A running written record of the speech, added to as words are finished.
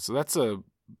So that's a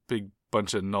big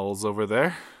bunch of nulls over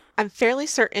there. I'm fairly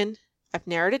certain I've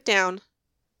narrowed it down.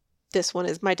 This one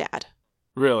is my dad.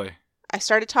 Really? I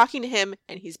started talking to him,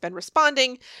 and he's been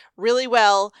responding really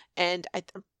well, and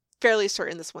I'm fairly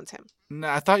certain this one's him.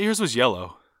 Nah, I thought yours was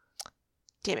yellow.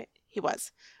 Damn it, he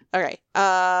was. Okay,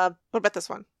 what about this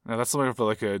one? Now that's something for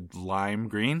like a lime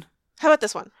green. How about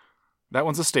this one? That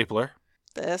one's a stapler.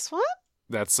 This one?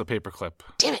 That's a paperclip.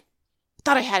 Damn it.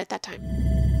 Thought I had it that time.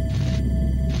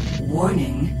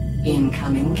 Warning,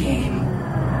 incoming game.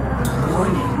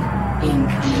 Warning,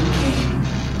 incoming game.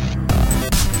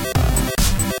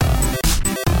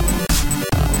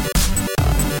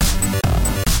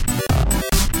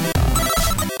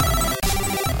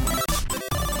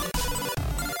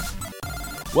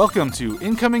 Welcome to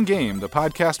Incoming Game, the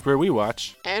podcast where we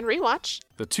watch And rewatch.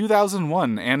 the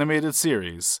 2001 animated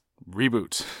series,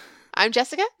 Reboot. I'm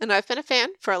Jessica, and I've been a fan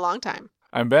for a long time.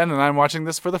 I'm Ben, and I'm watching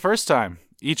this for the first time.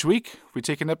 Each week, we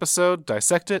take an episode,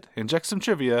 dissect it, inject some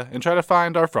trivia, and try to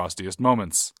find our frostiest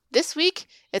moments. This week,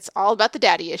 it's all about the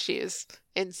daddy issues.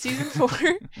 In Season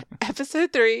 4,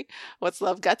 Episode 3, What's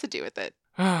Love Got to Do with It?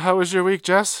 How was your week,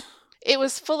 Jess? It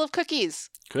was full of cookies.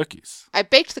 Cookies. I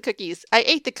baked the cookies. I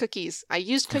ate the cookies. I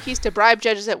used cookies to bribe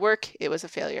judges at work. It was a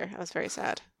failure. I was very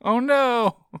sad. Oh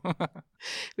no!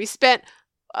 We spent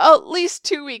at least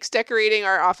 2 weeks decorating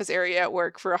our office area at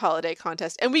work for a holiday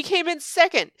contest, and we came in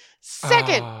second.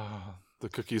 Second! The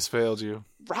cookies failed you.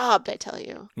 Robbed, I tell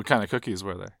you. What kind of cookies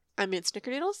were they? I made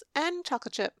snickerdoodles and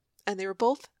chocolate chip, and they were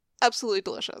both absolutely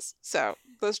delicious. So,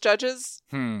 those judges,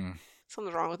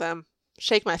 something's wrong with them.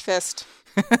 Shake my fist.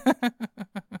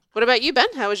 What about you, Ben?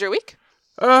 How was your week?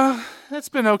 It's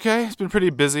been okay. It's been pretty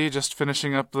busy, just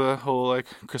finishing up the whole,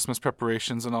 Christmas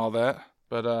preparations and all that.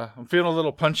 But, I'm feeling a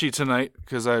little punchy tonight,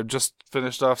 because I just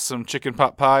finished off some chicken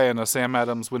pot pie and a Sam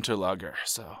Adams winter lager,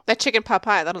 so. That chicken pot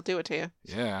pie, that'll do it to you.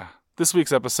 Yeah. This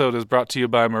week's episode is brought to you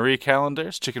by Marie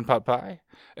Callender's chicken pot pie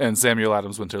and Samuel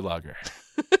Adams winter lager.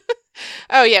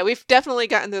 Oh, yeah, we've definitely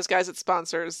gotten those guys as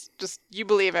sponsors. Just, you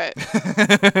believe it.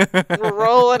 We're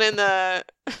rolling in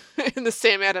the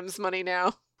Sam Adams money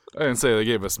now. I didn't say they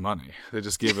gave us money. They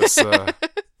just gave us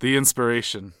the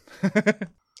inspiration.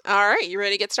 All right, you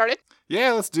ready to get started?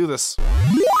 Yeah, let's do this.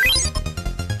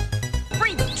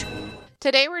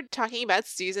 Today we're talking about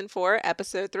Season 4,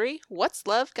 Episode 3, What's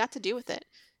Love Got to Do with It?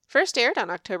 First aired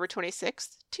on October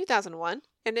 26th, 2001,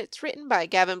 and it's written by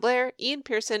Gavin Blair, Ian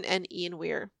Pearson, and Ian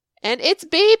Weir. And it's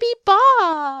Baby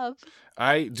Bob!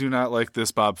 I do not like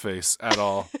this Bob face at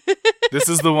all. This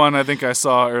is the one I think I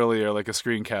saw earlier, like a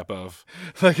screen cap of.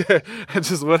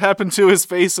 What happened to his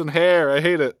face and hair? I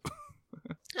hate it.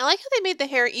 I like how they made the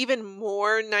hair even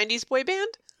more 90s boy band.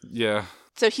 Yeah.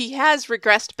 So he has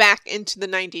regressed back into the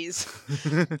 90s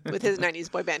with his 90s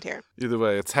boy band hair. Either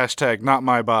way, it's hashtag not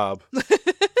my Bob.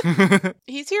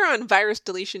 He's here on virus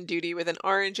deletion duty with an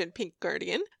orange and pink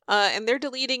guardian, and they're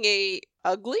deleting a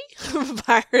ugly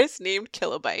virus named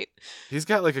Kilobyte. He's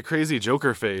got like a crazy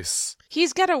Joker face.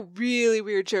 He's got a really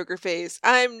weird Joker face.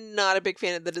 I'm not a big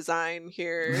fan of the design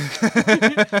here.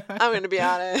 I'm going to be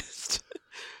honest.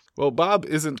 Well, Bob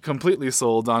isn't completely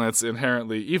sold on its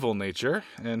inherently evil nature,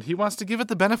 and he wants to give it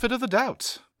the benefit of the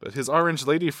doubt. But his orange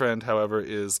lady friend, however,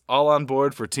 is all on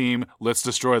board for team, let's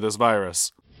destroy this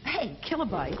virus. Hey,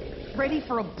 Kilobyte, ready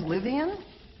for oblivion?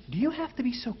 Do you have to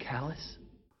be so callous?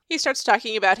 He starts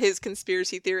talking about his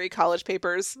conspiracy theory college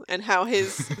papers and how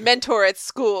his mentor at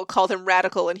school called him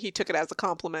radical and he took it as a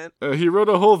compliment. He wrote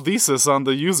a whole thesis on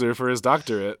the user for his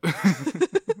doctorate.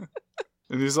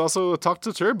 And he's also talked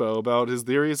to Turbo about his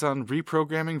theories on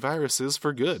reprogramming viruses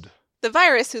for good. The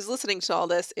virus who's listening to all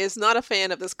this is not a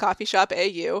fan of this coffee shop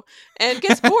AU and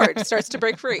gets bored, starts to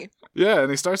break free. Yeah,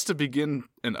 and he starts to begin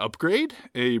an upgrade.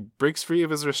 He breaks free of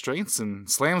his restraints and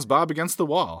slams Bob against the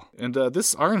wall. And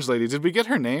this orange lady, did we get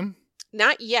her name?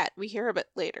 Not yet. We hear a bit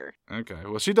later. Okay,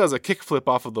 well, she does a kickflip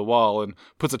off of the wall and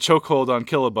puts a chokehold on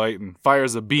Kilobyte and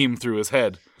fires a beam through his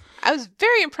head. I was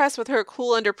very impressed with her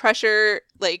cool under pressure,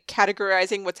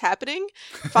 categorizing what's happening,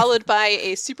 followed by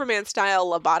a Superman-style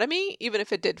lobotomy, even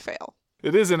if it did fail.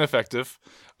 It is ineffective.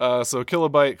 So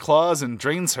Kilobyte claws and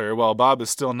drains her while Bob is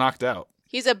still knocked out.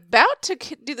 He's about to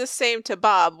do the same to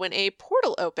Bob when a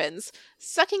portal opens,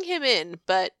 sucking him in,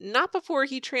 but not before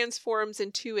he transforms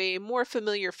into a more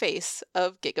familiar face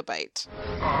of Gigabyte.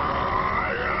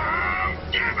 I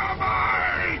am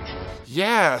Gigabyte!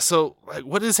 Yeah, so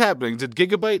what is happening? Did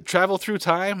Gigabyte travel through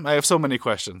time? I have so many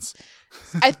questions.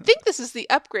 I think this is the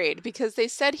upgrade because they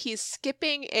said he's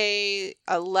skipping a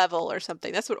level or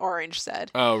something. That's what Orange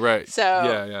said. Oh, right. So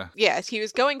Yeah. yes, he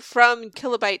was going from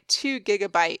Kilobyte to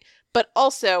Gigabyte, but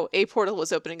also a portal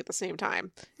was opening at the same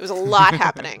time. It was a lot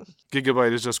happening.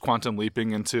 Gigabyte is just quantum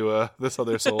leaping into this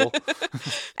other soul.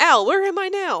 Al, where am I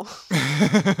now?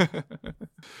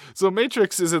 So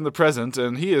Matrix is in the present,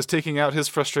 and he is taking out his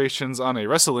frustrations on a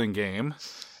wrestling game.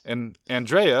 And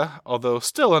Andrea, although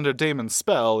still under Damon's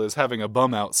spell, is having a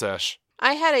bum-out sesh.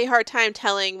 I had a hard time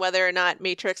telling whether or not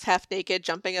Matrix half-naked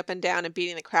jumping up and down and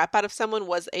beating the crap out of someone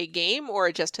was a game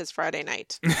or just his Friday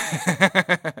night.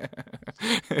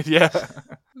 Yeah.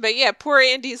 But yeah, poor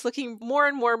Andy's looking more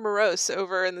and more morose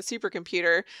over in the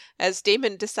supercomputer as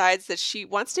Damon decides that she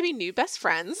wants to be new best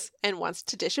friends and wants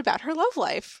to dish about her love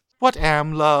life. What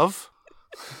am love?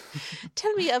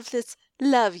 Tell me of this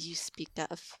love you speak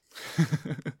of.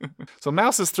 So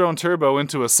Mouse has thrown Turbo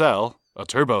into a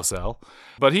turbo cell,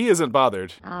 but he isn't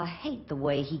bothered. I hate the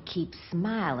way he keeps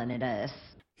smiling at us.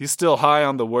 He's still high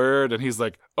on the word, and he's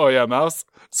like, "Oh yeah, Mouse,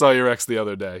 saw your ex the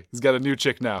other day. He's got a new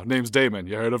chick now. Name's Damon.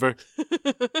 You heard of her?"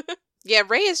 Yeah,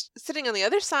 Ray is sitting on the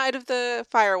other side of the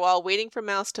firewall waiting for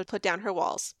Mouse to put down her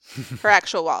walls. Her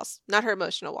actual walls, not her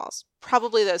emotional walls.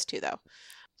 Probably those two, though.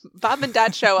 Bob and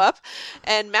Dot show up,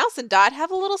 and Mouse and Dot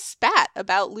have a little spat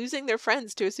about losing their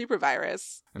friends to a super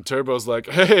virus. And Turbo's like,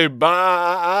 "Hey,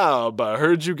 Bob, I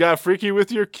heard you got freaky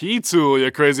with your key tool,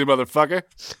 you crazy motherfucker."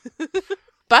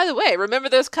 By the way, remember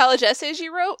those college essays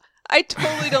you wrote? I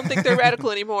totally don't think they're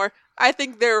radical anymore. I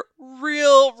think they're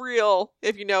real,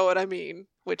 if you know what I mean.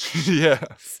 Which Yeah.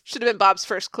 should have been Bob's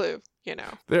first clue, you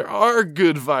know. There are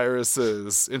good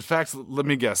viruses. In fact, let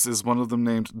me guess, is one of them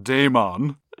named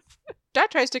Damon?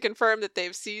 Dot tries to confirm that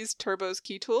they've seized Turbo's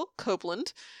key tool,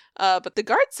 Copeland, but the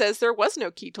guard says there was no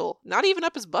key tool, not even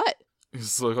up his butt.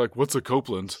 He's like, "What's a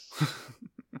Copeland?"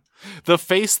 The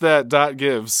face that Dot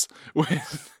gives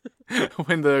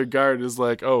when the guard is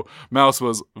like, "Oh, Mouse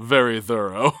was very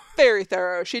thorough." Very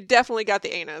thorough. She definitely got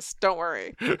the anus. Don't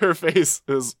worry. Her face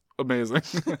is amazing.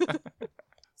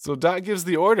 So Dot gives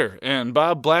the order, and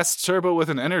Bob blasts Turbo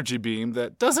with an energy beam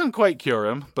that doesn't quite cure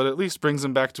him, but at least brings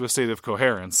him back to a state of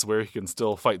coherence where he can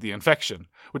still fight the infection,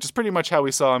 which is pretty much how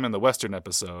we saw him in the Western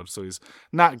episode. So he's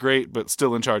not great, but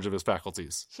still in charge of his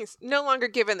faculties. He's no longer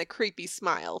given the creepy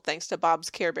smile thanks to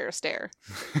Bob's Care Bear stare.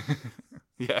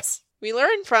 Yes. We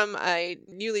learn from a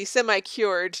newly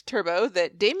semi-cured Turbo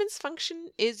that Damon's function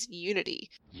is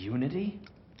unity. Unity?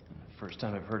 First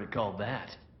time I've heard it called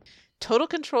that. Total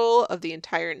control of the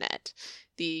entire net.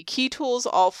 The key tools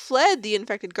all fled the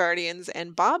infected Guardians,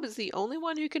 and Bob is the only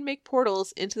one who can make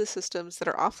portals into the systems that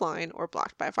are offline or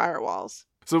blocked by firewalls.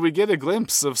 So we get a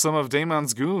glimpse of some of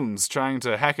Damon's goons trying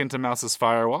to hack into Mouse's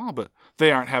firewall, but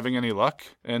they aren't having any luck.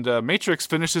 And Matrix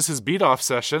finishes his beat-off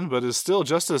session, but is still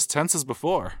just as tense as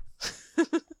before.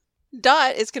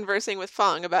 Dot is conversing with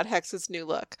Fong about Hex's new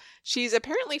look. She's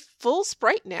apparently full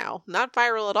sprite now, not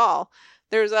viral at all.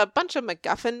 There's a bunch of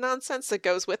MacGuffin nonsense that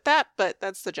goes with that, but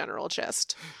that's the general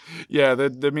gist. Yeah,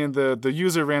 the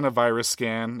user ran a virus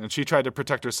scan, and she tried to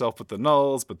protect herself with the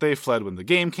nulls, but they fled when the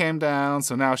game came down,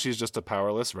 so now she's just a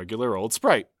powerless, regular old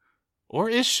sprite. Or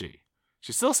is she?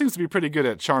 She still seems to be pretty good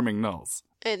at charming nulls.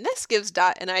 And this gives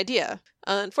Dot an idea.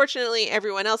 Unfortunately,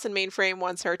 everyone else in Mainframe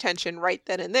wants her attention right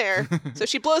then and there, so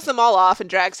she blows them all off and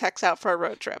drags Hex out for a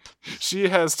road trip. She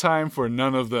has time for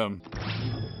none of them.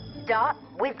 Dot,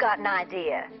 we've got an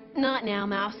idea. Not now,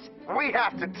 Mouse. We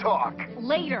have to talk.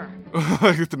 Later.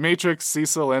 The Matrix,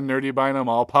 Cecil, and Nerdy Bynum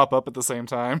all pop up at the same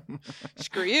time.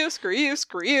 Screw you, screw you,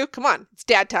 screw you. Come on, it's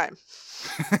dad time.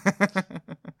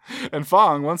 And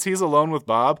Fong, once he's alone with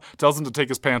Bob, tells him to take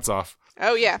his pants off.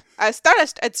 Oh, yeah. I thought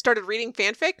I'd started reading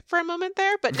fanfic for a moment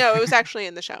there, but no, it was actually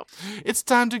in the show. It's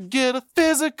time to get a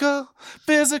physical.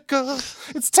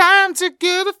 It's time to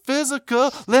get a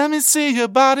physical. Let me see your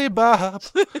body, Bob.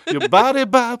 Your body,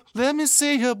 Bob. Let me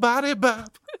see your body,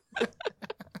 Bob.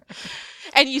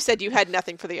 And you said you had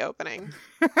nothing for the opening.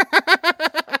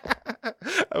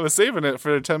 I was saving it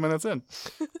for 10 minutes in.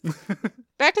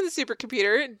 Back in the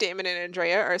supercomputer, Damon and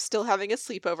Andrea are still having a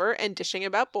sleepover and dishing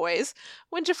about boys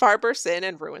when Jafar bursts in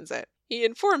and ruins it. He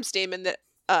informs Damon that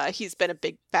he's been a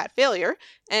big fat failure,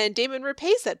 and Damon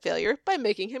repays that failure by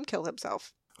making him kill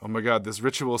himself. Oh my god, this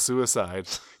ritual suicide.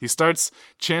 He starts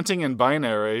chanting in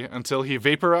binary until he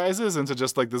vaporizes into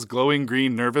just like this glowing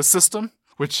green nervous system,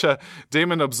 which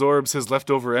Damon absorbs his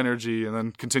leftover energy and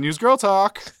then continues girl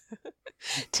talk.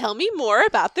 Tell me more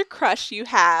about the crush you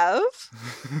have.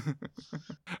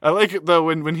 I like it though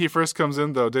when he first comes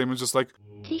in though, Damon's just like,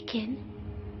 Deacon,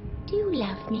 do you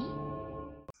love me?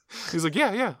 He's like,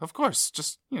 yeah, of course.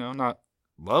 Just, not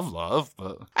love,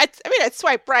 but... I'd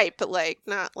swipe right, but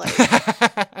not like...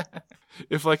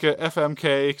 If like a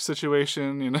FMK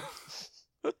situation,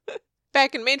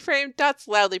 Back in Mainframe, Dot's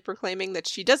loudly proclaiming that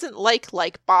she doesn't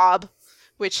like Bob,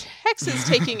 which Hex is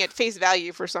taking at face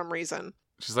value for some reason.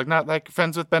 She's like, not like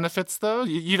friends with benefits, though?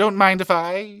 You don't mind if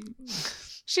I...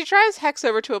 She drives Hex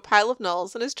over to a pile of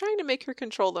nulls and is trying to make her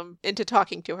control them into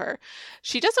talking to her.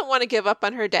 She doesn't want to give up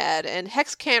on her dad, and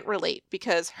Hex can't relate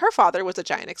because her father was a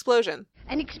giant explosion.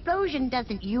 An explosion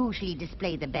doesn't usually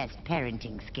display the best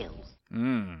parenting skills.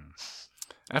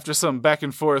 After some back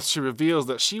and forth, she reveals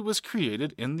that she was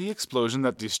created in the explosion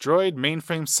that destroyed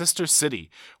Mainframe's sister city,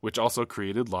 which also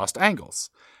created Lost Angles.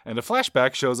 And a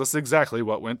flashback shows us exactly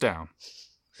what went down.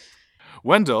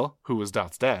 Wendell, who was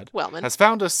Dot's dad, Wellman, has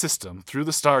found a system through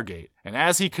the Stargate, and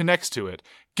as he connects to it,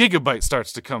 Gigabyte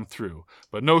starts to come through.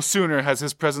 But no sooner has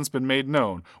his presence been made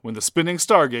known when the spinning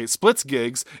Stargate splits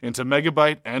Gigs into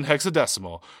Megabyte and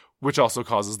Hexadecimal, which also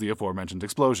causes the aforementioned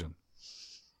explosion.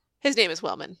 His name is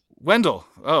Wellman. Wendell.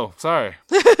 Oh, sorry.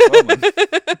 Wellman.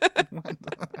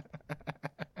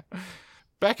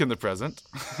 Back in the present.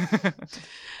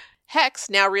 Hex,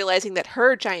 now realizing that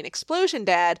her giant explosion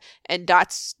dad and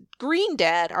Dot's green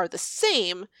dad are the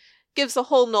same, gives the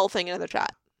whole null thing another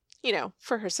shot. You know,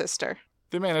 for her sister.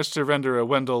 They managed to render a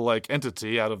Wendell-like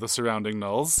entity out of the surrounding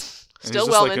nulls. And Still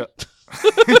he's just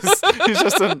Wellman. he's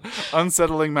just an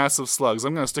unsettling mass of slugs.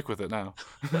 I'm going to stick with it now.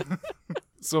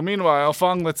 So meanwhile,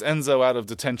 Fong lets Enzo out of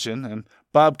detention, and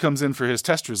Bob comes in for his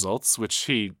test results, which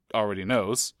he already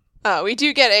knows. We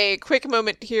do get a quick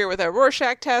moment here with a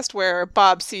Rorschach test where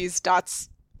Bob sees Dot's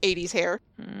 80s hair.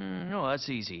 No, that's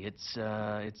easy. It's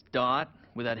Dot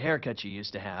with that haircut she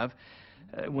used to have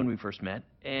when we first met,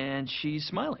 and she's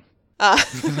smiling.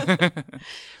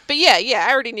 But yeah,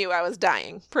 I already knew I was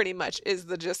dying, pretty much, is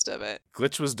the gist of it.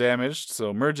 Glitch was damaged,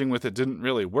 so merging with it didn't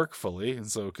really work fully, and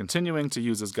so continuing to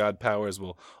use his god powers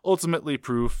will ultimately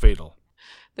prove fatal.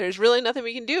 There's really nothing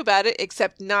we can do about it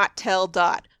except not tell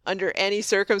Dot, under any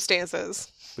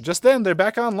circumstances. But just then, they're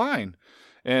back online,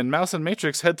 and Mouse and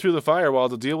Matrix head through the firewall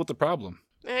to deal with the problem.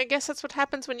 I guess that's what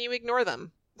happens when you ignore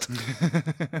them.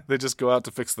 They just go out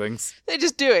to fix things. They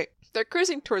just do it. They're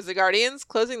cruising towards the Guardians,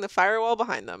 closing the firewall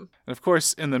behind them. And of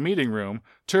course, in the meeting room,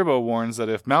 Turbo warns that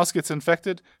if Mouse gets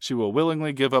infected, she will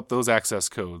willingly give up those access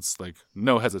codes, like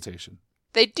no hesitation.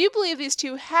 They do believe these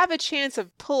two have a chance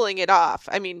of pulling it off.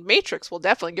 I mean, Matrix will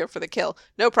definitely go for the kill.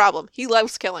 No problem. He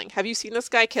loves killing. Have you seen this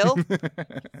guy kill?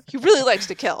 He really likes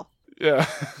to kill. Yeah.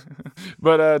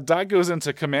 But Dot goes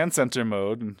into command center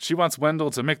mode, and she wants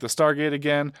Wendell to make the Stargate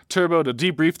again, Turbo to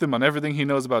debrief them on everything he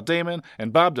knows about Damon,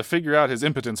 and Bob to figure out his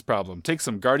impotence problem. Take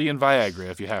some Guardian Viagra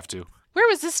if you have to. Where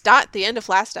was this Dot at the end of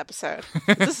last episode?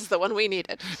 This is the one we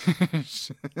needed.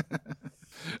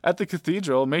 At the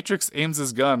cathedral, Matrix aims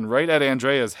his gun right at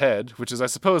Andrea's head, which is, I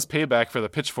suppose, payback for the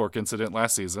pitchfork incident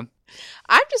last season.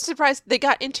 I'm just surprised they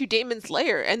got into Damon's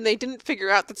lair and they didn't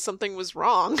figure out that something was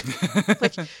wrong.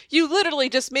 Like, you literally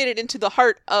just made it into the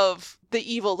heart of the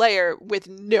evil lair with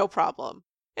no problem.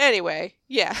 Anyway,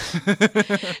 yeah.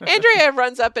 Andrea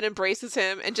runs up and embraces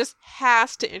him and just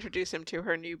has to introduce him to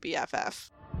her new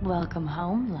BFF. Welcome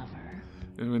home, lover.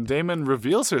 And when Damon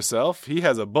reveals herself, he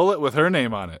has a bullet with her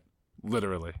name on it.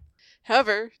 Literally.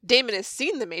 However, Damon has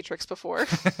seen the Matrix before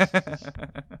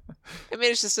and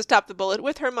manages to stop the bullet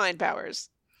with her mind powers.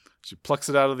 She plucks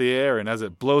it out of the air, and as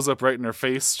it blows up right in her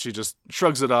face, she just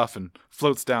shrugs it off and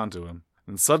floats down to him.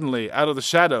 And suddenly, out of the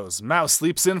shadows, Mouse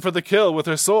leaps in for the kill with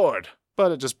her sword,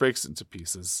 but it just breaks into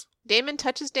pieces. Damon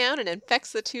touches down and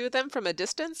infects the two of them from a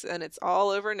distance, and it's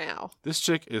all over now. This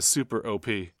chick is super OP.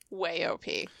 Way OP.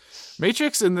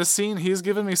 Matrix in this scene, he's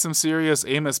giving me some serious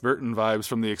Amos Burton vibes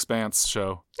from The Expanse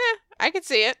show. I could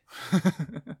see it.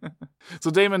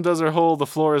 So Damon does her whole the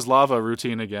floor is lava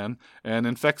routine again, and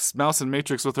infects Mouse and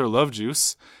Matrix with her love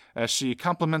juice, as she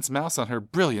compliments Mouse on her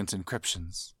brilliant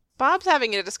encryptions. Bob's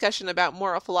having a discussion about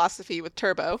moral philosophy with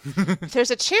Turbo. If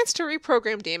there's a chance to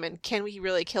reprogram Damon, can we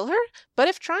really kill her? But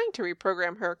if trying to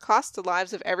reprogram her costs the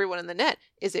lives of everyone in the net,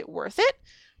 is it worth it?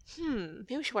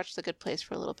 Maybe we should watch The Good Place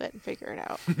for a little bit and figure it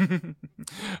out.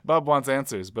 Bob wants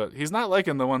answers, but he's not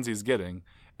liking the ones he's getting.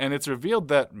 And it's revealed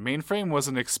that Mainframe was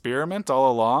an experiment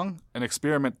all along, an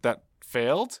experiment that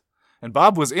failed. And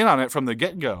Bob was in on it from the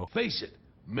get-go. Face it,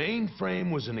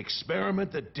 Mainframe was an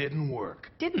experiment that didn't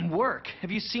work. Didn't work.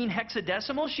 Have you seen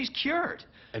Hexadecimal? She's cured.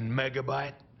 And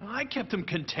Megabyte? I kept him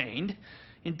contained.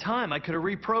 In time, I could have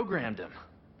reprogrammed him.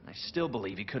 I still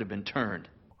believe he could have been turned.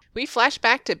 We flash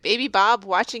back to Baby Bob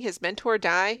watching his mentor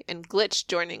die and Glitch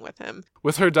joining with him.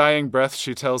 With her dying breath,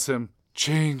 she tells him,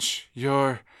 "Change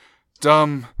your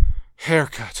dumb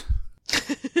haircut."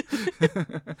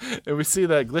 And we see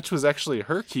that Glitch was actually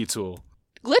her key tool.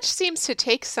 Glitch seems to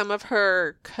take some of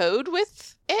her code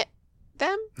with it.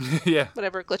 them, Yeah.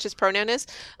 whatever Glitch's pronoun is,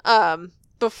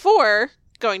 before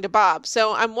going to Bob.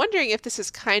 So I'm wondering if this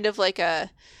is kind of like a,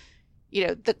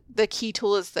 the key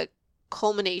tool is the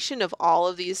culmination of all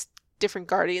of these different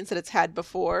guardians that it's had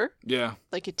before. Yeah.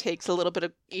 Like it takes a little bit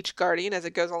of each guardian as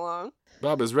it goes along.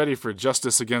 Bob is ready for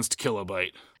justice against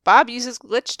Kilobyte. Bob uses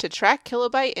Glitch to track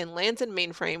Kilobyte and lands in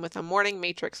Mainframe with a mourning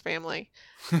Matrix family.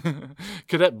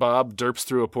 Cadet Bob derps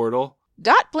through a portal.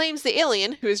 Dot blames the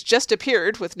alien, who has just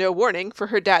appeared with no warning, for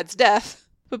her dad's death.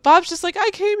 But Bob's just like,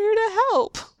 I came here to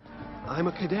help. I'm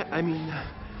a cadet. I'm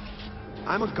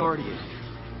a guardian.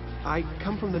 I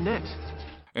come from the net.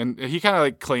 And he kind of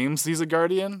like claims he's a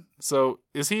guardian. So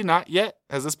is he not yet?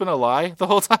 Has this been a lie the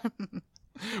whole time?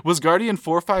 Was Guardian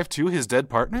 452 his dead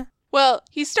partner? Well,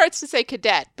 he starts to say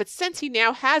cadet, but since he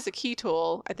now has a key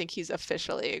tool, I think he's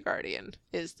officially a guardian,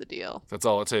 is the deal. That's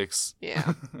all it takes.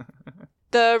 Yeah.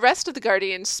 The rest of the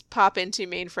guardians pop into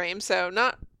Mainframe, so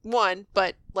not one,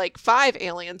 but like 5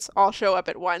 aliens all show up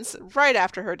at once, right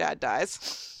after her dad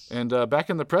dies. And back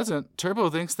in the present, Turbo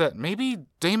thinks that maybe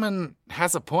Damon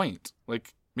has a point.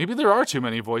 Like, maybe there are too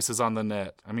many voices on the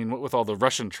net. I mean, what with all the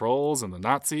Russian trolls and the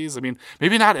Nazis? I mean,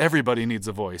 maybe not everybody needs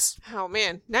a voice. Oh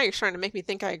man, now you're trying to make me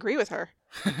think I agree with her.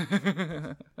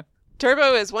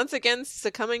 Turbo is once again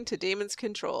succumbing to Damon's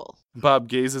control. Bob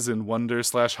gazes in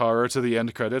wonder/horror to the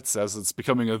end credits as it's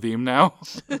becoming a theme now.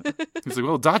 He's like,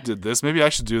 well, Dot did this. Maybe I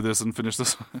should do this and finish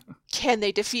this. Can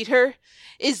they defeat her?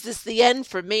 Is this the end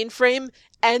for Mainframe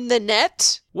and the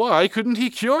net? Why couldn't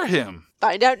he cure him?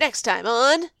 Find out next time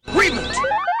on Reboot!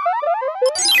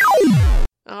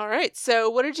 All right, so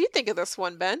what did you think of this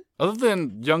one, Ben? Other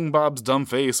than young Bob's dumb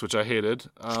face, which I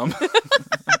hated,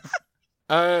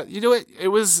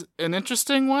 it was an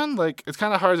interesting one. Like, it's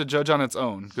kind of hard to judge on its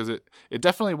own because it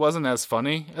definitely wasn't as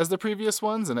funny as the previous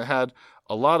ones, and it had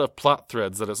a lot of plot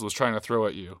threads that it was trying to throw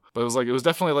at you. But it was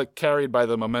definitely like carried by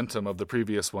the momentum of the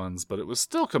previous ones, but it was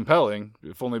still compelling,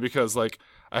 if only because like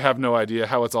I have no idea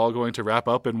how it's all going to wrap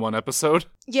up in one episode.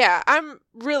 Yeah, I'm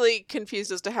really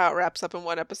confused as to how it wraps up in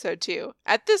one episode too.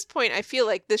 At this point, I feel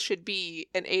like this should be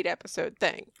an 8-episode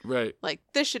thing. Right. Like,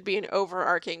 this should be an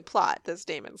overarching plot, this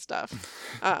Damon stuff.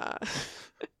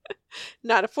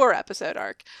 Not a 4-episode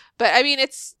arc. But, I mean,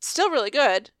 it's still really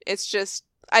good. It's just,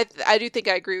 I do think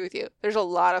I agree with you. There's a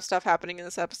lot of stuff happening in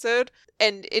this episode,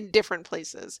 and in different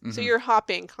places. Mm-hmm. So you're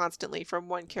hopping constantly from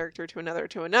one character to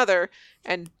another,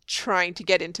 and trying to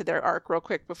get into their arc real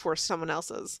quick before someone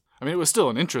else's. I mean, it was still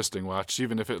an interesting watch,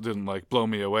 even if it didn't, like, blow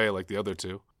me away like the other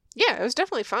two. Yeah, it was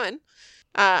definitely fun.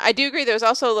 I do agree there was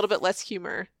also a little bit less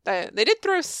humor. They did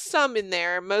throw some in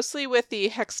there, mostly with the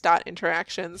Hex Dot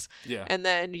interactions. Yeah. And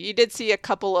then you did see a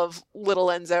couple of little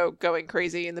Enzo going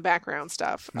crazy in the background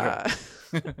stuff. Yeah.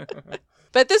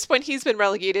 But at this point, he's been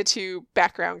relegated to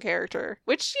background character,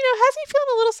 which, has me feeling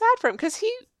a little sad for him, because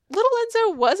little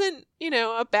Enzo wasn't,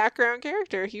 a background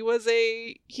character. He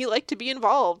liked to be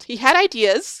involved. He had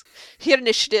ideas. He had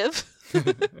initiative.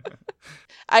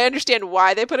 I understand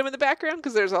why they put him in the background,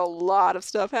 because there's a lot of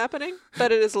stuff happening,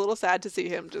 but it is a little sad to see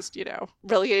him just,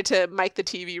 relegated to Mike the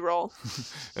TV role.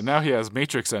 And now he has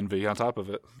Matrix envy on top of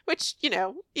it. Which,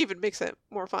 even makes it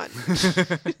more fun.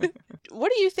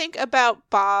 What do you think about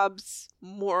Bob's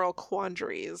moral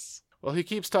quandaries? Well, he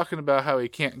keeps talking about how he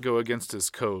can't go against his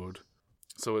code.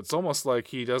 So it's almost like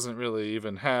he doesn't really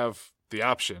even have the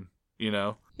option,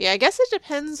 Yeah, I guess it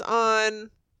depends on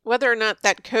whether or not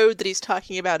that code that he's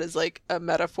talking about is like a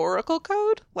metaphorical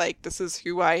code. Like, this is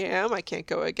who I am. I can't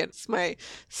go against my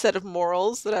set of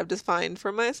morals that I've defined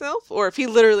for myself. Or if he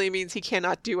literally means he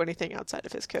cannot do anything outside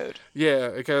of his code.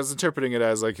 Yeah, I was interpreting it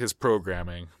as like his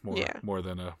programming more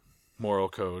than a moral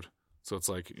code. So it's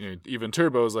like, even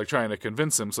Turbo is like trying to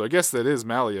convince him. So I guess that is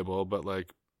malleable, but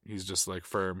like he's just like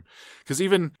firm. Because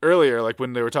even earlier, like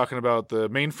when they were talking about the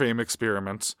mainframe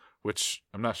experiment, which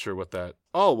I'm not sure what that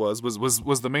all was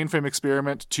the mainframe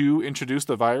experiment to introduce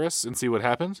the virus and see what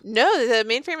happened? No, the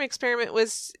mainframe experiment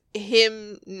was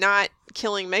him not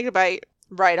killing Megabyte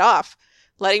right off,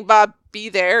 letting Bob be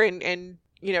there and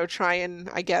try and,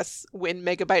 I guess, win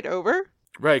Megabyte over.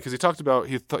 Right, because he talked about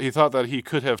he thought that he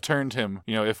could have turned him,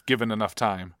 if given enough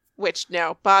time. Which,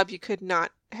 no, Bob, you could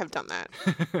not have done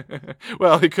that.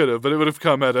 Well, he could have, but it would have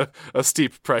come at a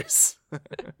steep price.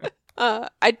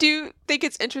 I do think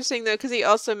it's interesting, though, because he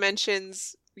also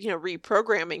mentions,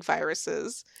 reprogramming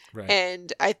viruses. Right.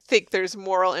 And I think there's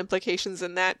moral implications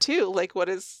in that, too. Like, what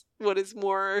is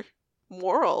more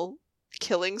moral?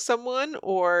 Killing someone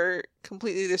or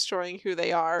completely destroying who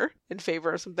they are in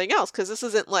favor of something else? Because this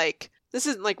isn't like This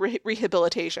isn't like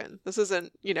rehabilitation. This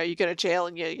isn't, you go to jail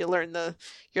and you learn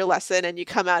your lesson and you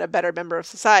come out a better member of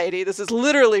society. This is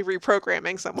literally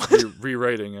reprogramming someone.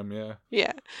 Rewriting him, yeah.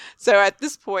 Yeah. So at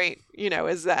this point,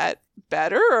 is that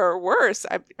better or worse?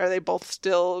 Are they both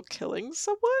still killing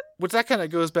someone? Which that kind of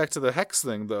goes back to the Hex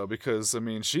thing, though, because, I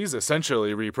mean, she's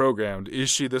essentially reprogrammed. Is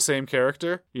she the same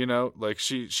character? Like,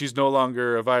 she's no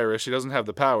longer a virus. She doesn't have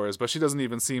the powers, but she doesn't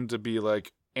even seem to be,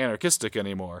 like, anarchistic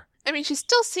anymore. I mean, she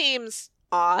still seems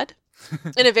odd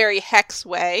in a very Hex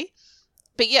way.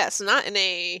 But yes, not in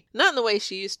the way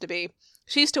she used to be.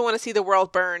 She used to want to see the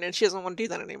world burn, and she doesn't want to do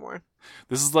that anymore.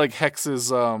 This is like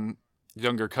Hex's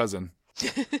younger cousin.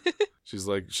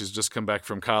 She's just come back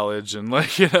from college and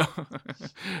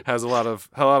has a lot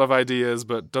of ideas,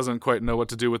 but doesn't quite know what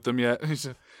to do with them yet. She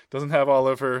doesn't have all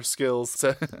of her skills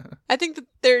set. I think that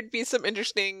there'd be some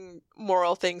interesting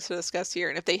moral things to discuss here,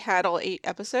 and if they had all 8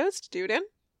 episodes to do it in,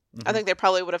 I think they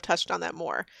probably would have touched on that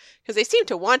more, because they seem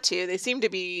to want to. They seem to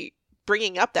be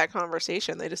bringing up that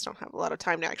conversation. They just don't have a lot of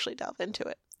time to actually delve into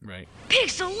it. Right.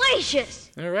 Pixelacious!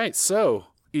 All right, so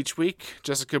each week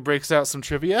Jessica breaks out some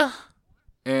trivia.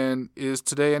 And is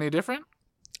today any different?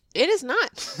 It is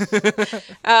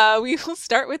not. We will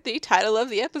start with the title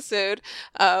of the episode,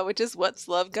 which is What's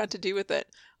Love Got to Do with It?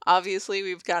 Obviously,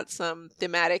 we've got some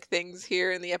thematic things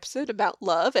here in the episode about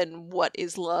love and what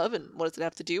is love and what does it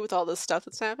have to do with all this stuff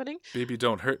that's happening. Baby,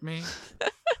 don't hurt me.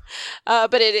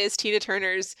 But it is Tina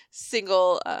Turner's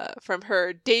single from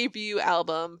her debut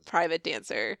album, Private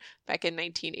Dancer, back in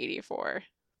 1984.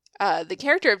 The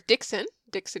character of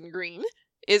Dixon Green,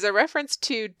 is a reference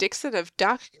to Dixon of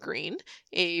Dock Green,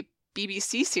 a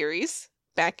BBC series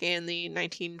back in the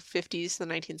 1950s to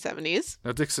the 1970s.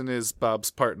 Now, Dixon is Bob's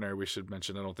partner, we should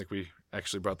mention. I don't think we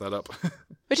actually brought that up.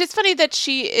 Which is funny that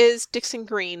she is Dixon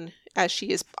Green, as she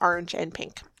is orange and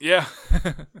pink. Yeah.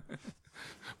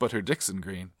 But her Dixon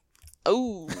Green.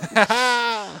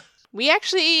 Oh. We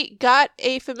actually got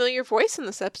a familiar voice in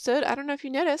this episode. I don't know if you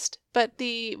noticed, but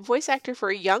the voice actor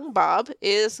for young Bob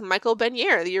is Michael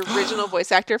Benier, the original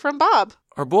voice actor from Bob.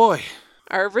 Our boy.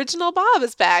 Our original Bob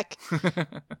is back.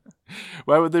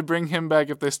 Why would they bring him back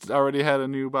if they already had a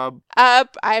new Bob? I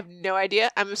have no idea.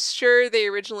 I'm sure they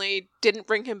originally didn't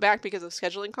bring him back because of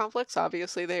scheduling conflicts.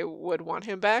 Obviously, they would want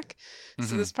him back. Mm-hmm.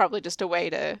 So this is probably just a way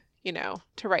to,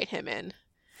 to write him in.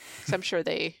 So I'm sure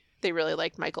they really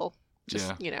liked Michael.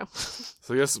 So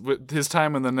I guess his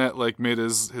time in the net made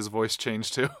his voice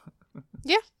change too.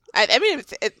 Yeah. I mean,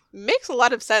 it makes a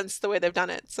lot of sense the way they've done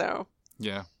it, so.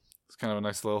 Yeah. It's kind of a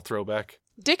nice little throwback.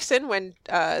 Dixon, when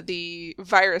the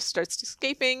virus starts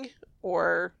escaping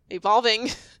or evolving,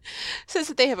 says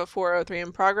that they have a 403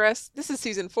 in progress. This is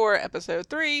season 4, episode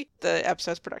 3, the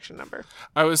episode's production number.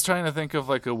 I was trying to think of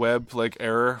a web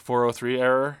error, 403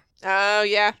 error. Oh,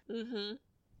 yeah. Mm-hmm.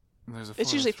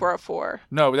 It's usually 404.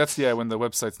 No, but that's, when the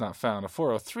website's not found. A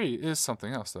 403 is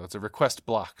something else, though. It's a request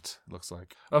blocked, it looks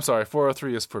like. I'm sorry,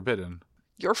 403 is forbidden.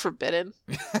 You're forbidden.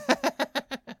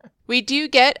 We do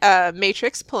get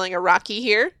Matrix pulling a Rocky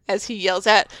here as he yells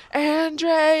at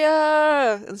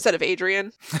Andrea instead of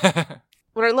Adrian.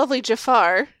 When our lovely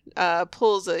Jafar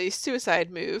pulls a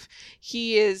suicide move,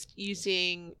 he is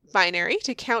using binary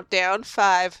to count down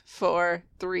 5, 4,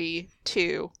 3,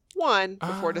 2, 1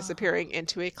 before disappearing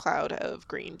into a cloud of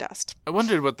green dust. I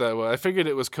wondered what that was. I figured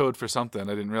it was code for something.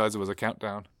 I didn't realize it was a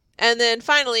countdown. And then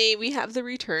finally, we have the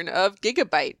return of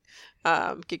Gigabyte.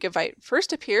 Gigabyte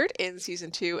first appeared in season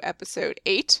 2, episode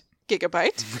 8,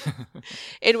 Gigabyte,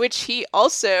 in which he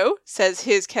also says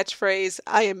his catchphrase,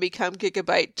 "I am become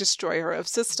Gigabyte, destroyer of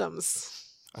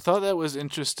systems." I thought that was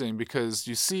interesting because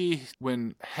you see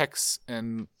when Hex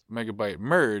and Megabyte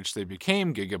merged, they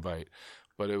became Gigabyte.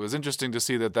 But it was interesting to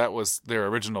see that was their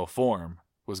original form,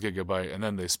 was Gigabyte, and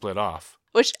then they split off.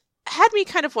 Which had me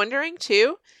kind of wondering,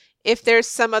 too, if there's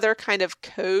some other kind of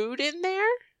code in there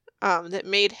that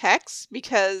made Hex,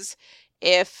 because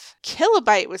if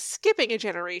Kilobyte was skipping a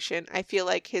generation, I feel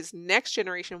like his next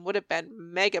generation would have been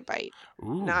Megabyte,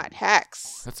 not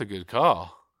Hex. That's a good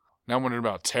call. Now I'm wondering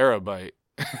about Terabyte.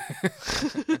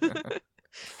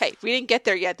 Hey, we didn't get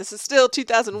there yet. This is still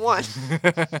 2001.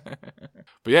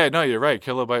 But yeah, no, you're right.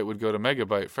 Kilobyte would go to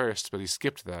Megabyte first, but he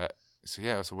skipped that.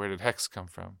 So where did Hex come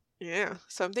from? Yeah,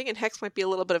 so I'm thinking Hex might be a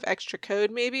little bit of extra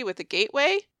code maybe with the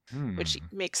gateway, which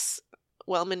makes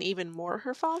Wellman even more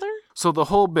her father. So the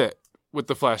whole bit with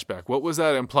the flashback, what was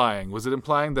that implying? Was it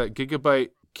implying that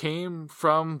Gigabyte came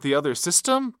from the other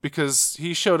system? Because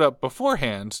he showed up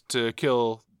beforehand to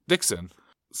kill Dixon.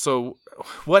 So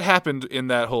what happened in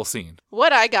that whole scene?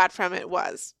 What I got from it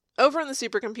was, over on the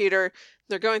supercomputer,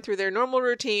 They're going through their normal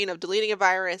routine of deleting a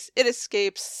virus. It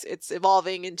escapes. It's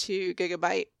evolving into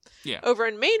Gigabyte. Yeah. Over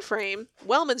in Mainframe,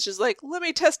 Wellman's just like, let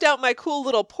me test out my cool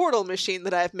little portal machine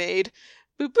that I've made.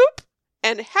 Boop, boop.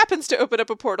 And happens to open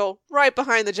up a portal right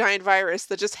behind the giant virus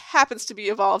that just happens to be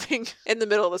evolving in the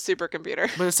middle of a supercomputer.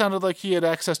 But it sounded like he had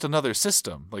accessed another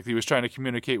system. Like he was trying to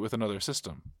communicate with another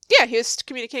system. Yeah, he was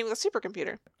communicating with a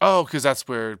supercomputer. Oh, because that's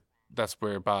where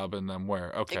Bob and them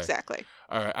were. Okay. Exactly.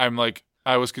 All right.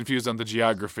 I was confused on the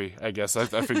geography, I guess. I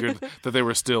figured that they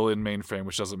were still in Mainframe,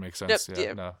 which doesn't make sense. Nope,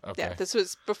 Yeah, no. Okay. Yeah, this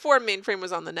was before Mainframe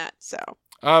was on the net, so.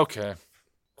 Okay.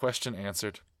 Question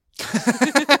answered.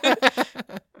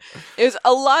 It was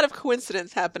a lot of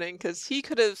coincidence happening because he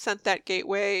could have sent that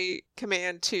gateway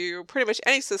command to pretty much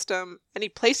any system, any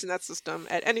place in that system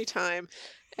at any time,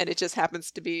 and it just happens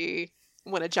to be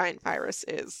when a giant virus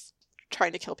is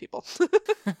trying to kill people.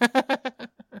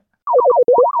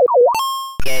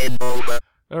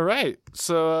 All right.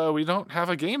 So we don't have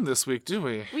a game this week, do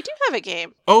we? We do have a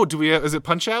game. Oh, do we have, is it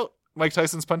Punch-Out? Mike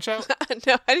Tyson's Punch-Out?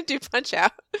 No, I didn't do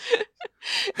Punch-Out.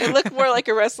 It looked more like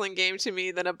a wrestling game to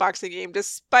me than a boxing game,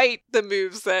 despite the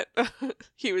moves that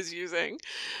he was using.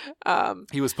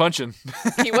 He was punching.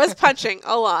 He was punching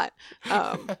a lot.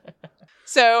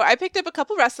 So I picked up a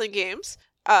couple wrestling games.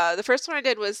 The first one I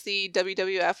did was the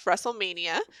WWF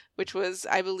WrestleMania, which was,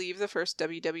 I believe, the first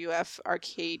WWF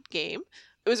arcade game.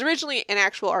 It was originally an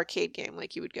actual arcade game,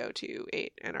 like you would go to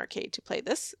an arcade to play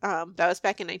this. That was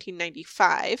back in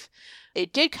 1995.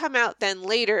 It did come out then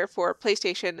later for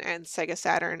PlayStation and Sega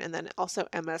Saturn, and then also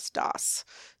MS-DOS.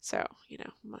 So,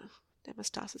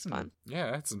 MS-DOS is fun. Yeah,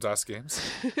 I had some DOS games.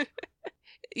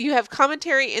 You have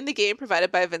commentary in the game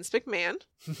provided by Vince McMahon,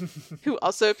 who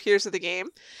also appears in the game.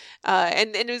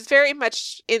 And it was very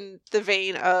much in the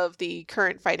vein of the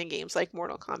current fighting games like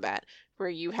Mortal Kombat, where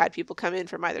you had people come in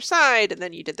from either side, and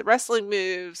then you did the wrestling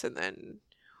moves, and then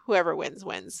whoever wins,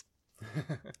 wins.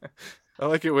 I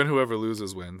like it when whoever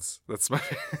loses wins. That's my...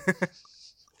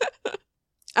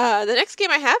 The next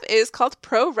game I have is called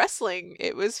Pro Wrestling.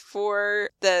 It was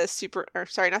for the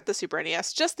not the Super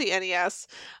NES, just the NES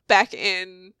back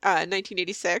in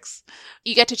 1986.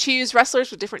 You get to choose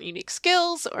wrestlers with different unique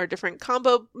skills or different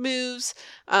combo moves.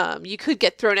 You could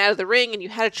get thrown out of the ring, and you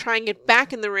had to try and get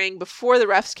back in the ring before the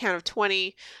ref's count of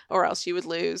 20, or else you would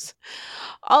lose.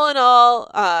 All in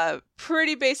all,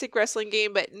 pretty basic wrestling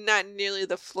game, but not nearly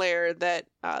the flair that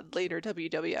later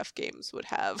WWF games would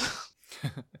have.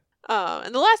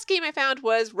 And the last game I found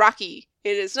was Rocky.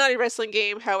 It is not a wrestling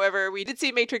game. However, we did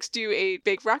see Matrix do a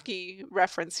big Rocky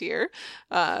reference here.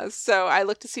 So I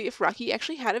looked to see if Rocky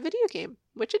actually had a video game,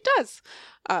 which it does.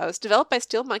 It was developed by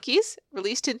Steel Monkeys,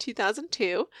 released in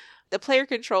 2002. The player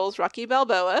controls Rocky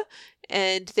Balboa,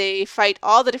 and they fight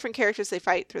all the different characters they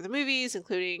fight through the movies,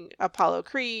 including Apollo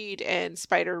Creed and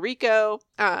Spider Rico.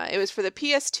 It was for the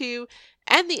PS2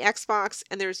 and the Xbox,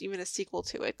 and there's even a sequel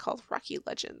to it called Rocky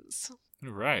Legends.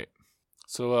 Right.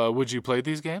 So, would you play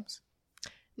these games?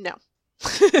 No.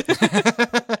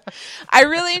 I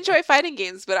really enjoy fighting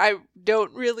games, but I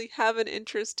don't really have an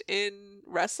interest in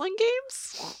wrestling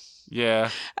games. Yeah.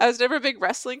 I was never a big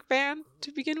wrestling fan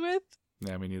to begin with.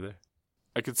 Yeah, me neither.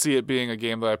 I could see it being a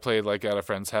game that I played like at a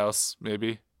friend's house,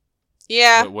 maybe.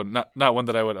 Yeah. But not one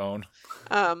that I would own.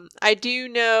 I do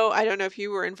know, I don't know if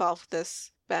you were involved with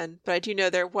this, Ben, but I do know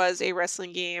there was a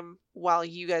wrestling game while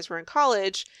you guys were in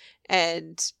college,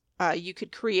 and you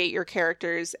could create your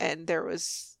characters, and there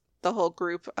was the whole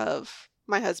group of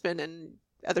my husband and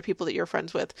other people that you're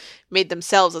friends with made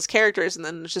themselves as characters and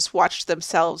then just watched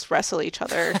themselves wrestle each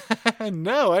other.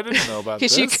 No, I didn't know about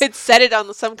this. Because you could set it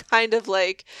on some kind of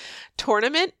like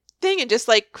tournament thing and just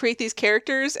like create these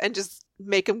characters and just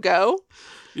make them go.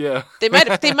 Yeah. They might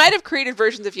have created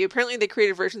versions of you. Apparently they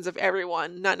created versions of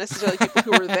everyone, not necessarily people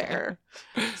who were there.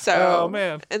 So, oh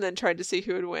man. And then tried to see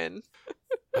who would win.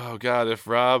 Oh god, if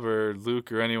Rob or Luke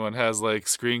or anyone has like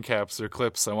screen caps or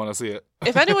clips, I want to see it.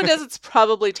 If anyone does, it's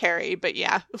probably Terry, but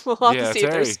yeah, we'll have to see Terry.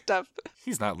 if there's stuff.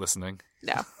 He's not listening.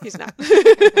 No, he's not.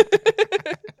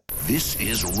 This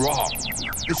is wrong.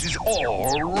 This is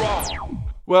all wrong.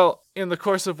 Well, in the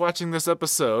course of watching this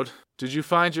episode, did you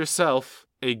find yourself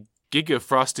a Giga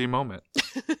Frosty moment?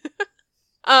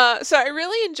 So I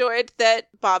really enjoyed that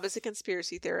Bob is a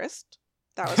conspiracy theorist.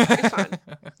 That was pretty fun.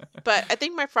 But I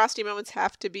think my Frosty moments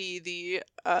have to be the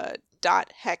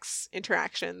Dot Hex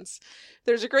interactions.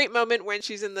 There's a great moment when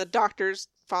she's in the Dr.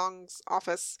 Fong's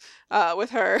office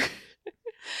with her.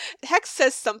 Hex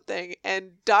says something,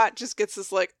 and Dot just gets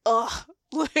this like, ugh,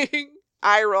 like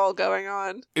eye roll going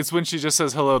on. It's when she just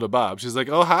says hello to Bob. She's like,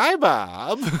 oh, hi,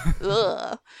 Bob.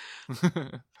 Ugh.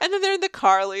 And then they're in the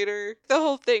car later. The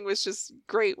whole thing was just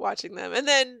great watching them. And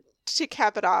then to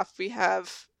cap it off, we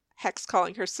have Hex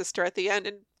calling her sister at the end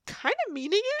and kind of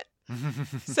meaning it.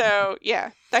 So,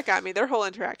 yeah, that got me. Their whole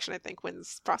interaction, I think,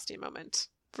 wins Frosty moment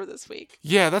for this week.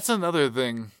 Yeah, that's another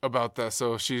thing about that.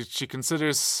 So she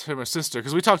considers him a sister,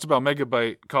 because we talked about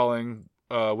Megabyte calling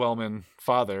Wellman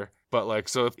father, but like,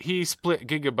 so if he split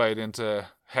Gigabyte into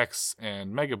Hex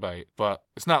and Megabyte, but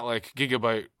it's not like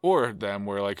Gigabyte or them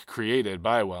were like created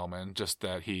by Wellman, just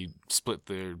that he split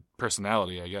their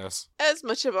personality, I guess. As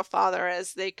much of a father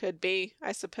as they could be,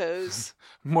 I suppose.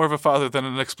 More of a father than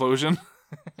an explosion.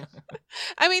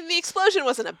 I mean, the explosion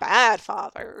wasn't a bad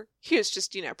father. He was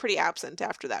just, pretty absent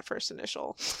after that first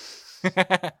initial.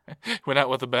 Went out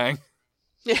with a bang.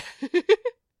 Yeah.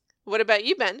 What about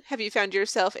you, Ben? Have you found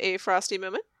yourself a Frosty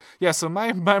moment? Yeah, so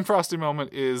my Frosty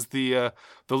moment is the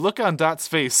look on Dot's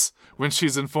face when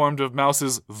she's informed of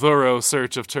Mouse's thorough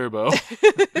search of Turbo.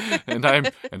 and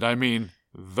I mean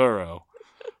thorough.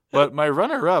 But my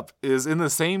runner-up is in the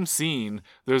same scene.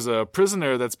 There's a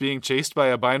prisoner that's being chased by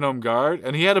a Binome guard,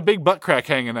 and he had a big butt crack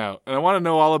hanging out. And I want to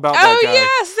know all about that guy. Oh,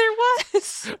 yes, there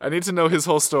was. I need to know his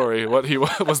whole story. What he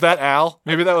was that Al?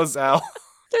 Maybe that was Al.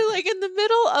 They're like in the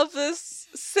middle of this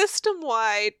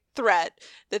system-wide threat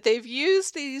that they've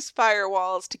used these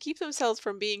firewalls to keep themselves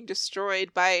from being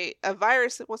destroyed by a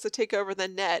virus that wants to take over the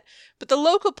net. But the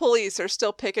local police are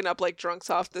still picking up like drunks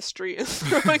off the street and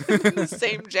throwing them in the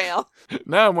same jail.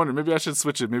 Now I'm wondering, maybe I should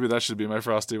switch it. Maybe that should be my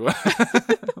Frosty one.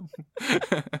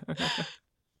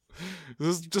 This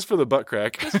is just for the butt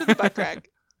crack. Just for the butt crack.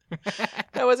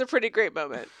 That was a pretty great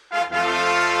moment.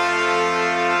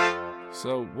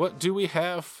 So what do we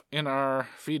have in our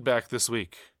feedback this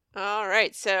week? All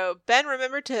right. So Ben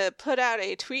remembered to put out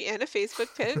a tweet and a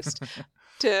Facebook post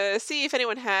to see if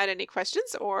anyone had any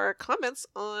questions or comments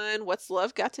on What's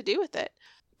Love Got to Do with It.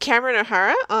 Cameron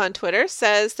O'Hara on Twitter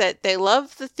says that they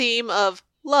love the theme of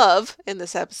love in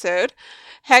this episode.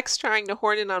 Hex trying to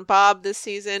horn in on Bob this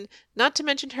season, not to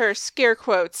mention her scare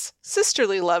quotes,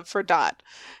 sisterly love for Dot.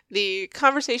 The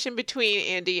conversation between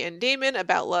Andy and Damon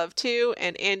about love too,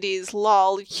 and Andy's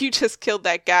lol, you just killed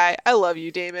that guy. I love you,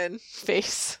 Damon.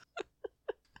 Face.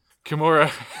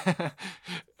 Kimura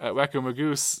at Wacko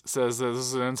Magoose says that this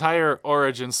is an entire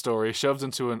origin story shoved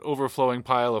into an overflowing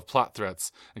pile of plot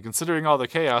threats. And considering all the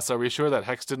chaos, are we sure that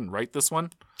Hex didn't write this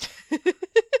one?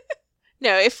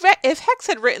 No, if Hex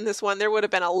had written this one, there would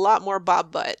have been a lot more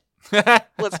Bob Butt.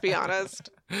 Let's be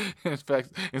honest. In fact,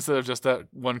 instead of just that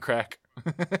one crack.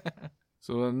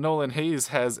 So Nolan Hayes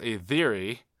has a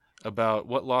theory about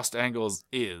what Lost Angles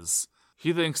is.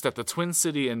 He thinks that the Twin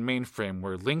City and mainframe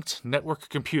were linked network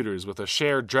computers with a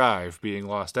shared drive being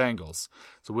Lost Angles.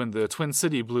 So when the Twin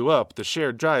City blew up, the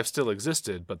shared drive still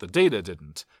existed, but the data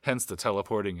didn't, hence the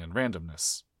teleporting and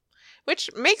randomness.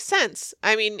 Which makes sense.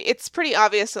 I mean, it's pretty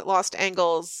obvious that Lost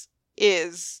Angles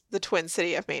is the Twin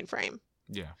City of mainframe.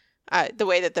 Yeah. The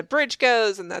way that the bridge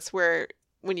goes, and that's where,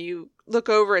 when you look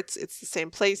over, it's the same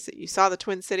place that you saw the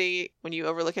Twin City. When you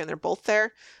overlook it, and they're both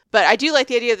there. But I do like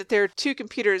the idea that there are two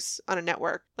computers on a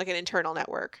network, like an internal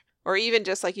network. Or even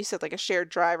just, like you said, like a shared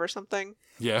drive or something.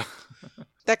 Yeah.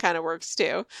 That kind of works,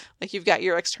 too. Like, you've got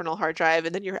your external hard drive,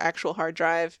 and then your actual hard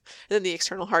drive, and then the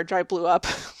external hard drive blew up.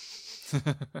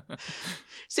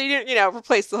 So you didn't,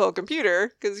 replace the whole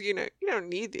computer, because, you don't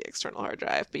need the external hard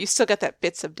drive, but you still got that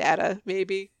bits of data,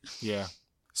 maybe. Yeah.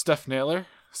 Steph Naylor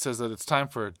says that it's time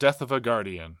for Death of a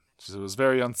Guardian. It was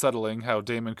very unsettling how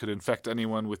Damon could infect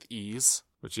anyone with ease.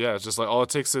 Which, yeah, it's just like, all it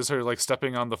takes is her, like,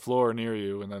 stepping on the floor near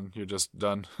you, and then you're just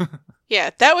done. Yeah,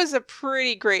 that was a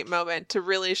pretty great moment to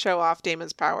really show off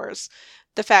Damon's powers.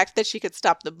 The fact that she could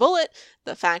stop the bullet,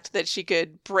 the fact that she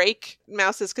could break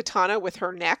Mouse's katana with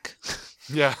her neck.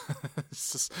 Yeah,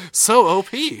 it's just so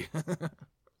OP.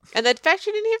 And the fact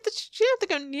she didn't have to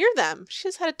go near them. She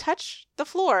just had to touch the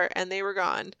floor, and they were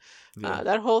gone. Yeah.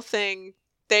 That whole thing,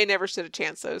 they never stood a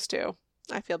chance, those two.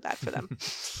 I feel bad for them.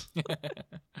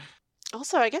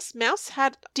 Also, I guess Mouse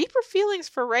had deeper feelings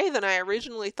for Ray than I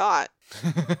originally thought.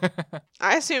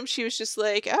 I assumed she was just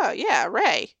like, oh, yeah,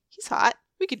 Ray. He's hot.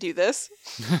 We could do this.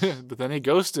 But then he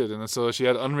ghosted, and so she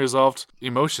had unresolved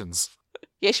emotions.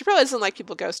 Yeah, she probably doesn't like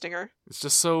people ghosting her. It's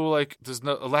just so, like, there's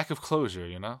a lack of closure,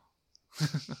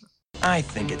 I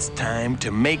think it's time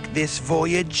to make this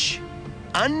voyage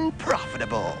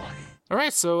unprofitable. All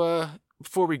right, so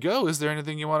before we go, is there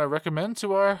anything you want to recommend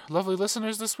to our lovely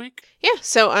listeners this week? Yeah,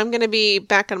 so I'm going to be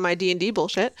back on my D&D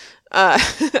bullshit. I'm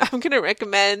going to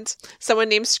recommend someone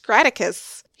named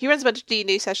Scraticus. He runs a bunch of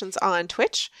D&D sessions on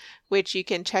Twitch, which you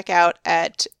can check out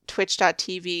at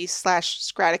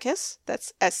twitch.tv/Scraticus.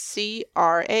 That's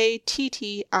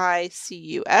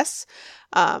SCRATTICUS.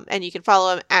 And you can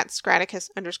follow him at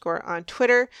Scraticus _ on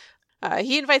Twitter.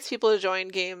 He invites people to join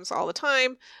games all the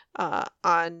time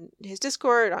on his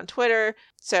Discord, on Twitter.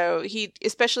 So he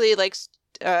especially likes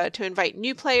to invite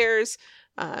new players.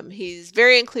 He's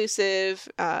very inclusive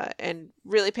and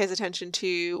really pays attention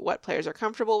to what players are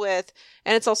comfortable with.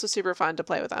 And it's also super fun to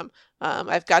play with him.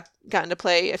 I've gotten to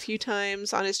play a few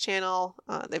times on his channel.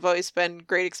 They've always been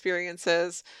great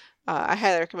experiences. I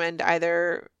highly recommend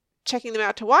either checking them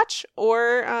out to watch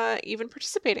or even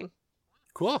participating.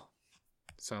 Cool.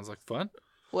 Sounds like fun.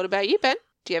 What about you, Ben?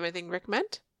 Do you have anything to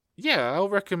recommend? Yeah, I'll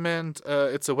recommend,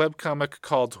 it's a webcomic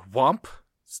called Whomp.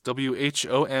 It's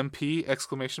WHOMP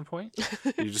exclamation point.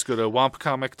 You just go to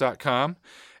wompcomic.com,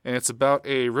 and it's about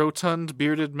a rotund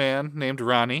bearded man named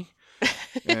Ronnie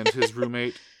and his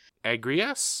roommate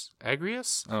Agrias?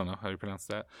 Agrias? I don't know how you pronounce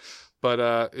that.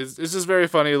 But it's just very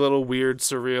funny, a little weird,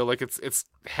 surreal. Like it's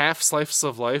half slice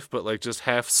of life, but like just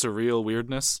half surreal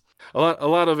weirdness. A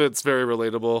lot of it's very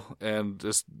relatable and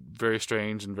just very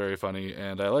strange and very funny,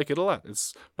 and I like it a lot.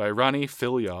 It's by Ronnie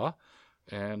Filyaw,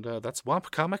 and that's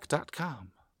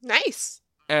wompcomic.com. Nice.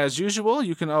 As usual,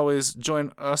 you can always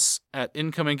join us at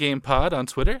Incoming Game Pod on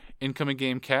Twitter, Incoming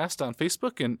Game Cast on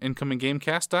Facebook, and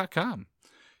incominggamecast.com.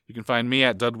 You can find me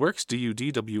at Dudworks,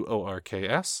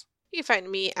 DUDWORKS. You can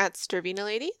find me at Stirvino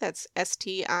Lady. That's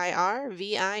STIRVINO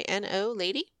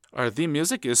Lady. Our theme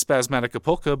music is Spasmatica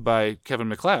Polka by Kevin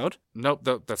MacLeod. Nope,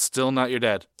 that's still not your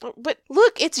dad. But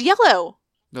look, it's yellow.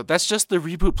 No, that's just the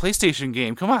reboot PlayStation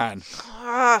game. Come on.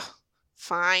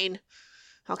 Fine.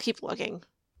 I'll keep looking.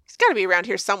 He's got to be around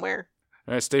here somewhere.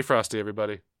 All right, stay frosty,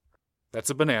 everybody. That's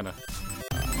a banana.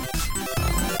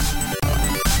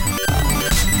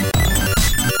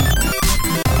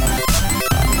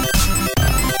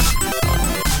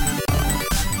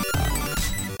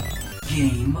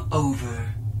 Game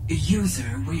over.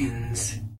 User wins.